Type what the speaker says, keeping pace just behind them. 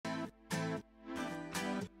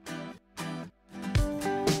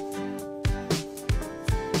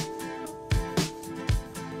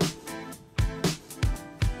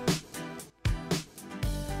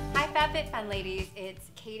FabFitFun ladies,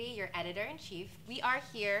 it's Katie, your editor-in-chief. We are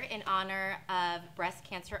here in honor of Breast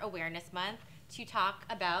Cancer Awareness Month to talk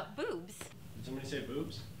about boobs. Did somebody say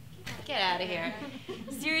boobs? Get out of here.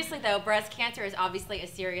 Seriously though, breast cancer is obviously a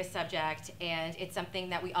serious subject, and it's something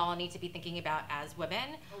that we all need to be thinking about as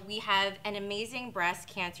women. We have an amazing breast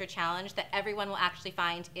cancer challenge that everyone will actually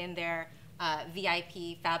find in their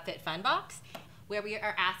VIP FabFitFun box, where we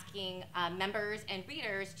are asking members and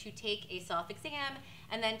readers to take a self-exam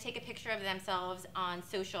and then take a picture of themselves on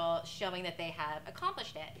social showing that they have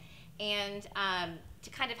accomplished it. And to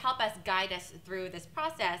kind of help us guide us through this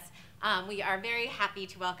process, we are very happy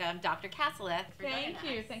to welcome Dr. Cassileth. Thank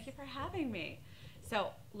you. Thank you for having me. So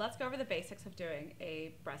let's go over the basics of doing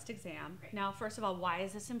a breast exam. Great. Now, first of all, why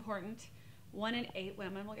is this important? 1 in 8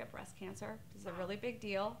 women will get breast cancer. This is a really big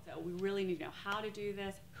deal. So we really need to know how to do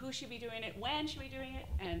this, who should be doing it, when should we be doing it,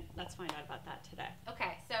 and let's find out about that today.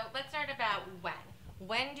 Okay, so let's start about when.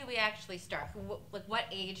 When do we actually start? Like, what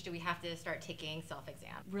age do we have to start taking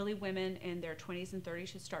self-exam? Really, women in their 20s and 30s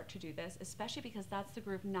should start to do this, especially because that's the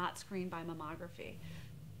group not screened by mammography.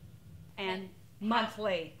 And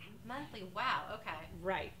monthly. Monthly, wow, okay.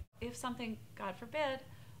 Right. If something, God forbid,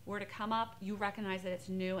 were to come up, you recognize that it's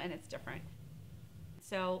new and it's different.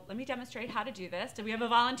 So let me demonstrate how to do this. Do we have a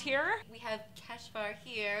volunteer? We have Keshvar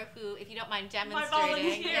here, who, if you don't mind demonstrating. My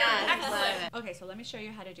volunteer. Yes, Excellent. Okay, so let me show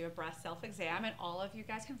you how to do a breast self-exam, and all of you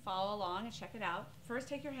guys can follow along and check it out. First,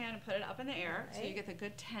 take your hand and put it up in the air, so you get the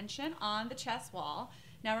good tension on the chest wall.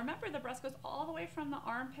 Now remember, the breast goes all the way from the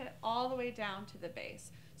armpit all the way down to the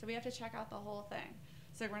base. So we have to check out the whole thing.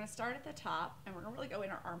 So we're gonna start at the top, and we're gonna really go in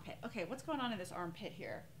our armpit. Okay, what's going on in this armpit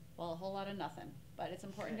here? Well, a whole lot of nothing, but it's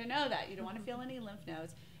important to know that. You don't want to feel any lymph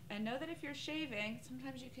nodes. And know that if you're shaving,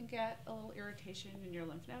 sometimes you can get a little irritation in your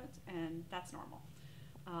lymph nodes, and that's normal.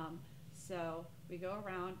 So we go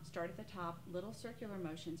around, start at the top, little circular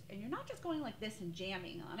motions, and you're not just going like this and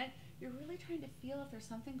jamming on it. You're really trying to feel if there's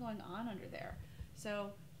something going on under there.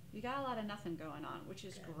 So you got a lot of nothing going on, which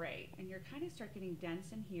is great. And you're kind of start getting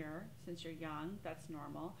dense in here. Since you're young, that's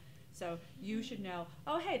normal. So you should know,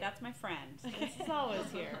 oh, hey, that's my friend. This is always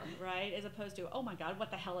here, right? As opposed to, oh my God,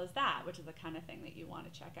 what the hell is that? Which is the kind of thing that you want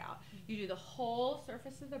to check out. You do the whole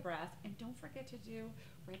surface of the breast, and don't forget to do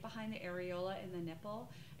right behind the areola and the nipple.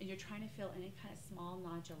 And you're trying to feel any kind of small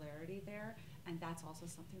nodularity there, and that's also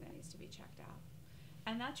something that needs to be checked out.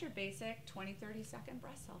 And that's your basic 20-30 second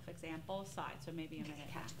breast self-exam, both sides, so maybe a minute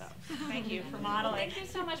catch those. Thank you for modeling. Thank you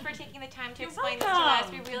so much for taking the time to explain this to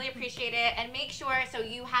us. We really appreciate it. And make sure, so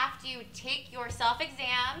you have to take your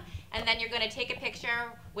self-exam, and then you're going to take a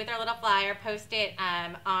picture with our little flyer, post it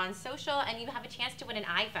on social, and you have a chance to win an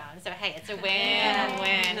iPhone. So hey, it's a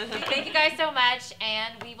win-win. Thank you guys so much,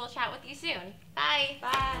 and we will chat with you soon. Bye.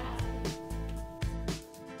 Bye.